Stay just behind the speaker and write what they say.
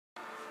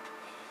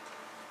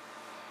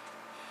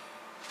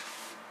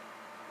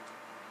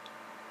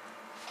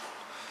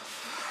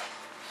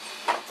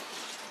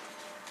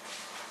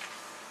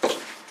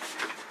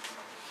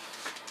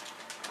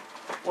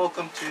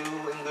Welcome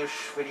to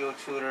English Video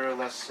Tutor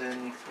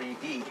Lesson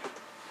 3D.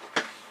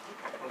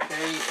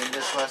 Okay, in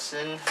this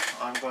lesson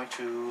I'm going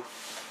to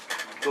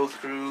go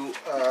through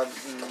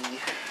the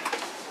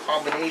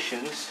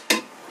combinations.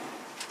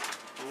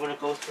 I'm going to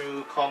go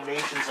through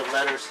combinations of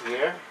letters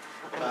here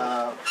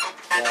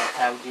that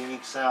have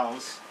unique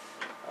sounds.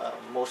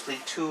 Mostly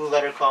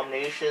two-letter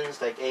combinations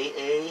like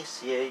AA,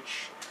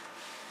 CH,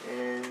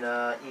 and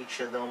each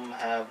of them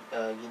have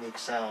unique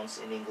sounds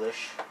in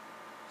English.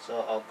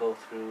 So I'll go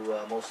through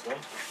most of them.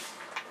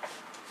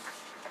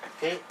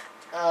 Okay.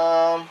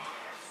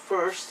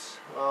 First,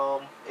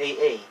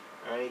 AA.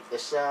 Right. The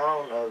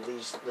sound of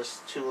this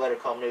two-letter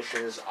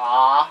combination is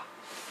ah.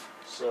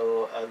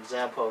 So an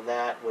example of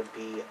that would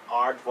be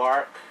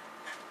aardvark.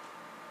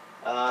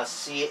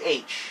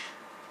 CH.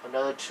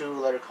 Another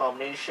two-letter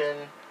combination.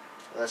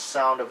 The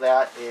sound of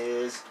that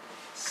is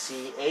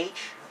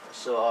CH.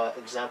 So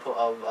example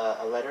of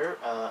a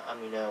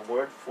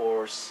word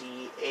for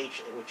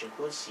CH, which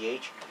includes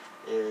CH,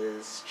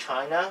 is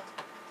China.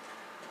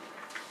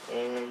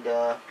 And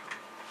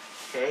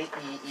okay,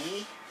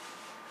 EE.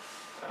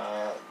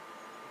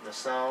 The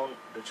sound,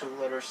 the two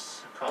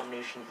letters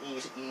combination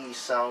E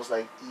sounds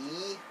like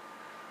E.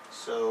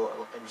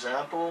 So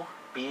example,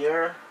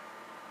 beer.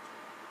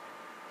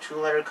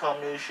 Two-letter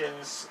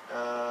combinations,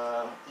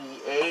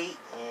 EA,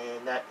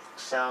 and that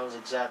sounds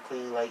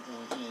exactly like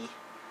EE.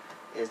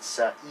 It's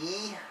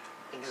E,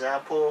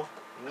 example,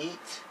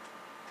 meat,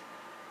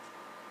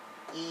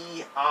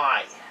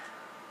 EI.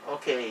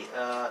 Okay,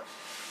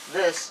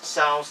 this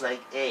sounds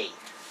like A.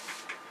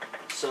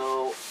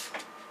 So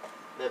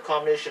the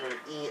combination of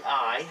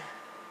EI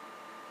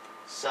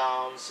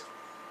sounds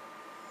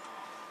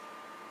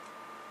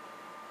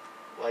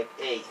like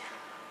A.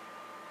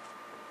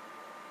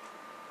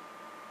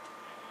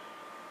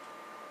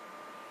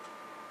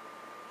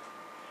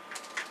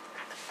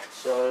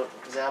 So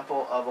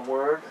example of a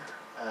word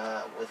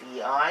with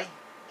EI,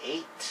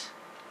 8.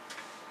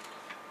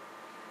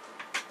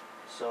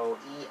 So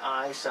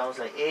EI sounds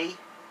like A,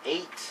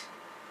 8.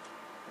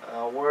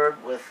 A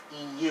word with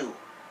EU.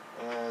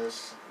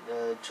 As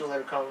the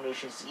two-letter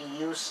combinations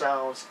EU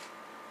sounds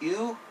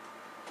U.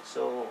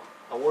 So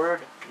a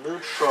word,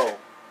 neutral.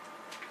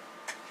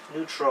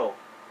 Neutral.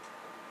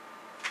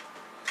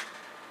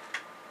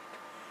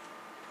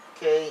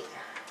 Okay,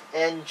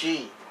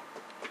 NG.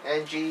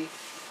 NG.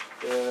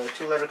 The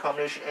two-letter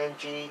combination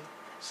NG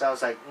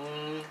sounds like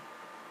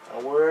a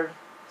word,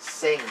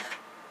 sing.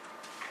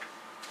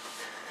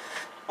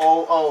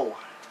 OO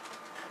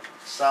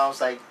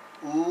sounds like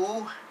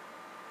ooh.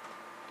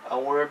 A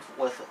word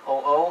with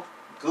OO,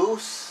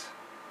 goose.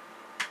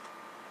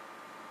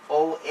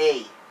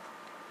 OA.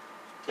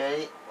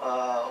 Okay,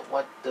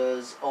 what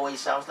does OA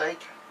sound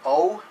like?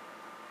 O.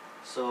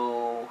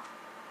 So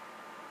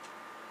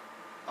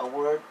a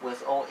word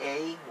with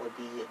OA would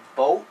be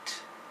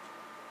boat.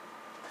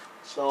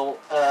 So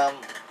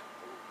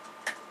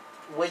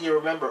when you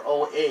remember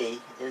OA,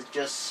 it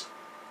just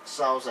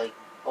sounds like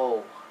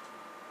O,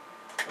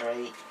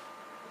 right?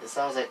 It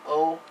sounds like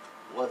O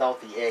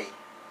without the A.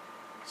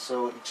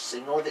 So you just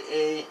ignore the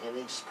A and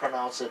then just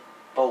pronounce it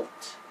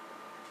boat.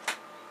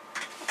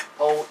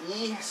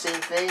 OE,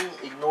 same thing.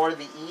 Ignore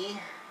the E.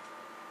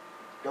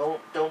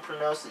 Don't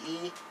pronounce the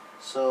E.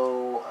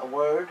 So a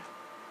word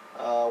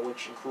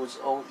which includes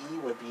OE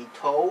would be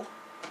toe.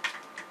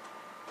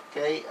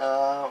 Okay,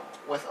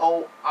 with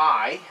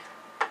OI,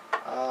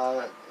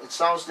 it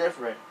sounds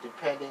different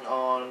depending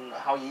on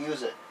how you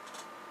use it.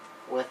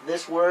 With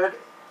this word,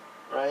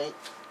 right,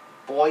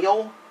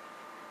 boil,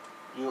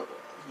 you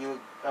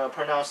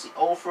pronounce the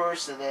O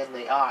first and then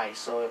the I,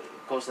 so it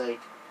goes like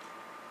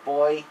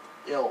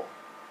boil,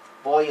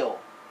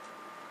 boil.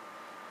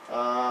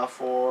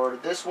 For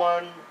this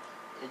one,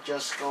 it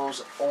just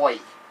goes oi,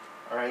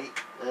 alright?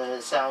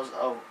 The sounds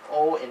of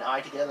O and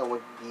I together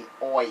would be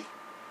oi.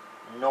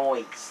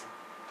 Noise.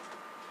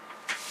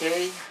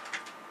 Okay,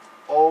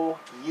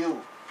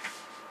 OU.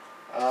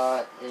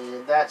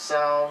 And that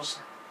sounds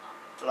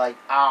like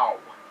ow.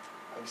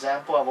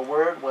 Example of a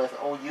word with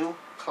OU,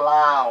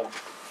 cloud.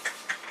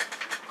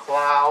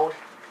 Cloud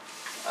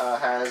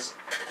has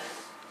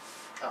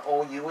an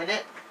OU in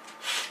it.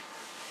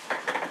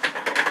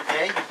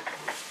 Okay.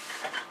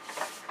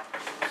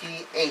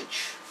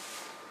 PH.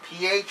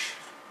 PH.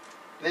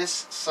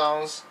 This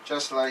sounds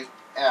just like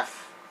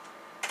F.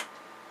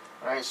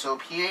 Alright, so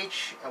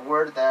PH, a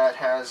word that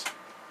has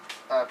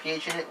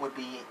PH in it would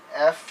be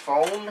F,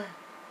 phone.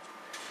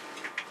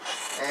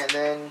 And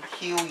then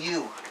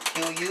QU.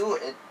 QU,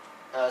 it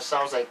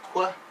sounds like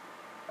qu.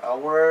 A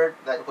word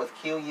that with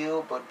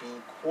QU would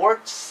be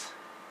quartz.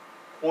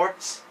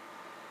 Quartz.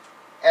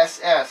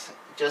 SS,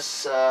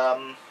 just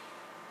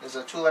there's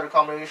a two-letter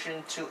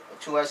combination,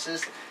 two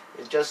S's.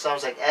 It just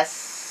sounds like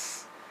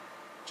S.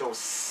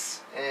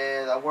 Jos.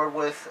 And a word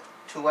with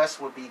two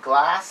S would be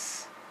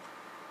glass.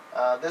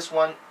 This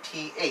one,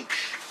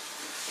 TH.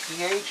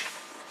 TH,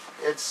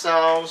 it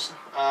sounds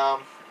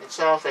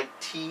like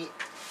T.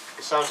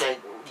 It sounds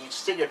like you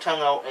stick your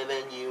tongue out and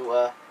then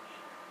you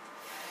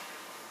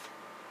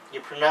you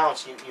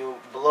pronounce, you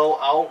blow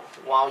out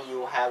while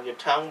you have your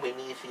tongue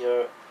beneath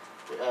your,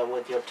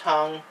 with your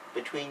tongue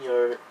between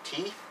your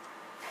teeth.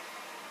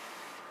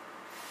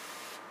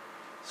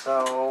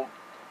 So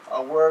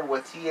a word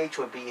with th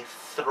would be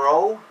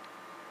throw,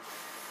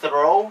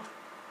 throw.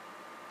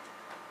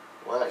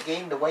 Well,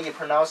 again, the way you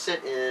pronounce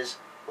it is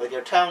with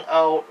your tongue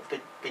out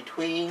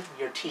between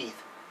your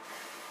teeth.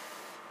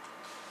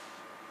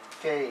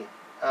 Okay,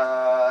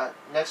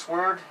 next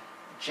word,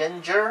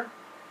 ginger.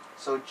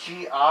 So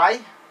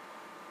G-I,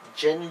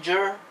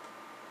 ginger.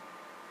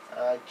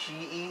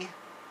 G-E,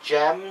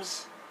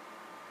 gems,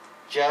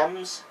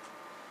 gems.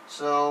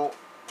 So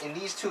in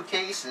these two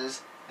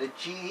cases, the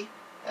G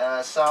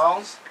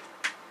sounds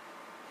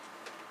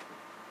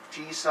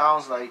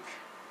like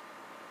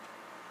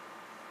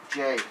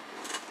J.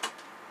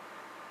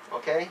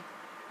 Okay?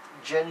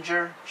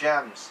 Ginger,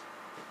 gems.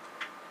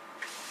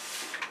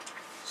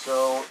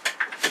 So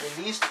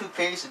in these two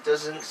cases, it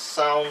doesn't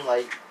sound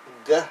like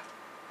G.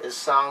 It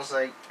sounds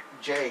like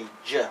J,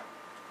 J.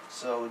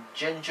 So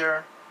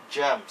ginger,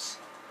 gems.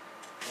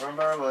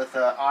 Remember, with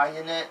I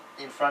in it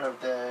in front of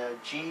the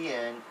G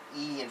and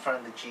E in front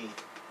of the G.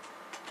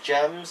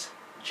 Gems,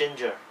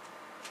 ginger.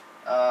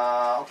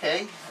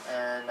 Okay,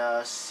 and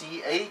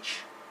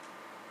CH,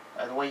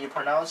 the way you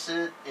pronounce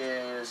it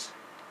is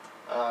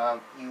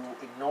you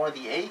ignore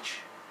the H.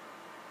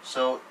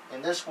 So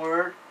in this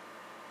word,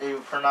 they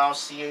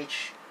pronounce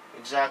CH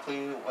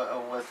exactly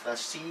with a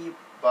C,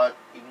 but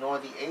ignore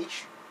the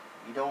H.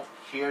 You don't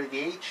hear the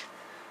H.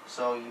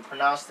 So you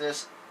pronounce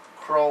this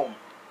chrome.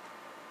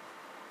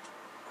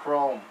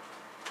 Chrome.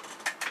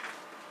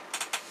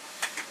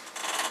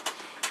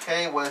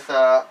 Okay, with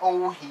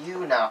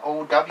OU now,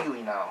 OW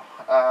now.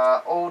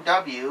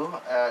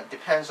 OW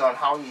depends on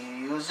how you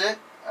use it,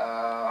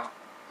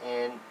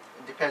 and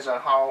it depends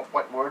on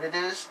what word it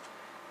is.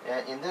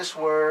 In this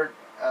word,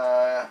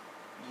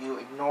 you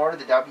ignore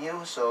the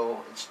W,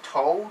 so it's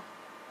toe.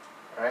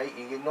 Right?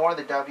 You ignore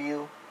the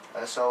W,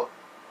 so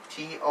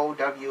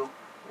T-O-W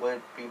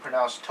would be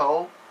pronounced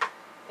toe.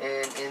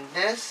 And in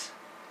this,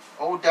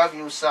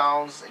 OW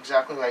sounds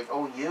exactly like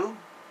OU.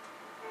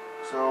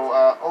 So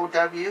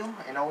OW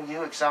and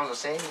OU, it sounds the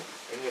same.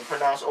 And you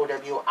pronounce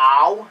OW,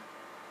 ow.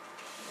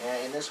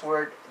 And in this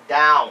word,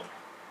 down.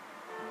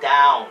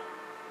 Down.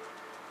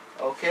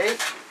 Okay?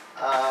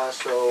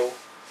 So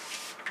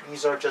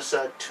these are just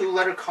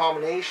two-letter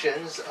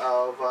combinations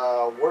of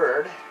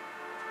word.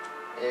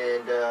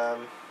 And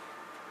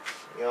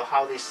you know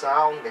how they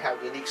sound. They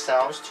have unique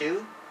sounds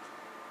too.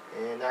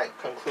 And that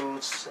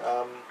concludes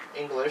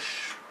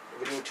English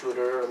Video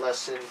Tutor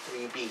Lesson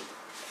 3B.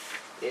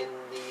 In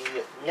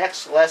the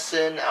next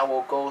lesson, I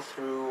will go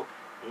through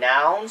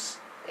nouns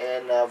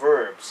and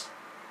verbs.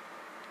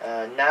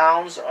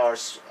 Nouns are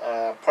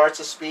parts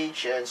of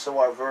speech, and so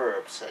are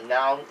verbs. A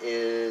noun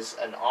is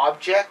an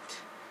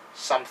object,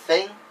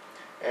 something,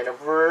 and a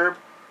verb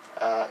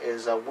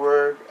is a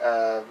word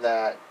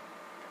that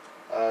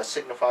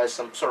signifies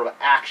some sort of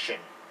action.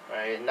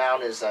 Right? A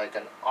noun is like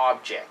an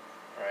object.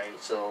 Right?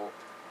 So,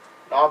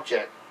 an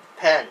object,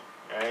 pen.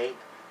 Right?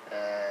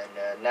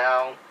 And a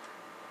noun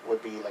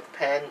would be like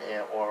pen,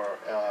 or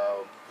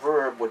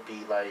verb would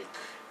be like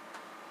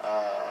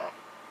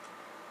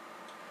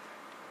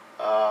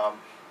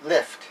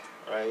lift,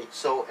 right?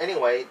 So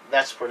anyway,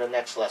 that's for the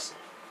next lesson.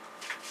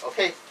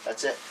 Okay,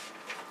 that's it.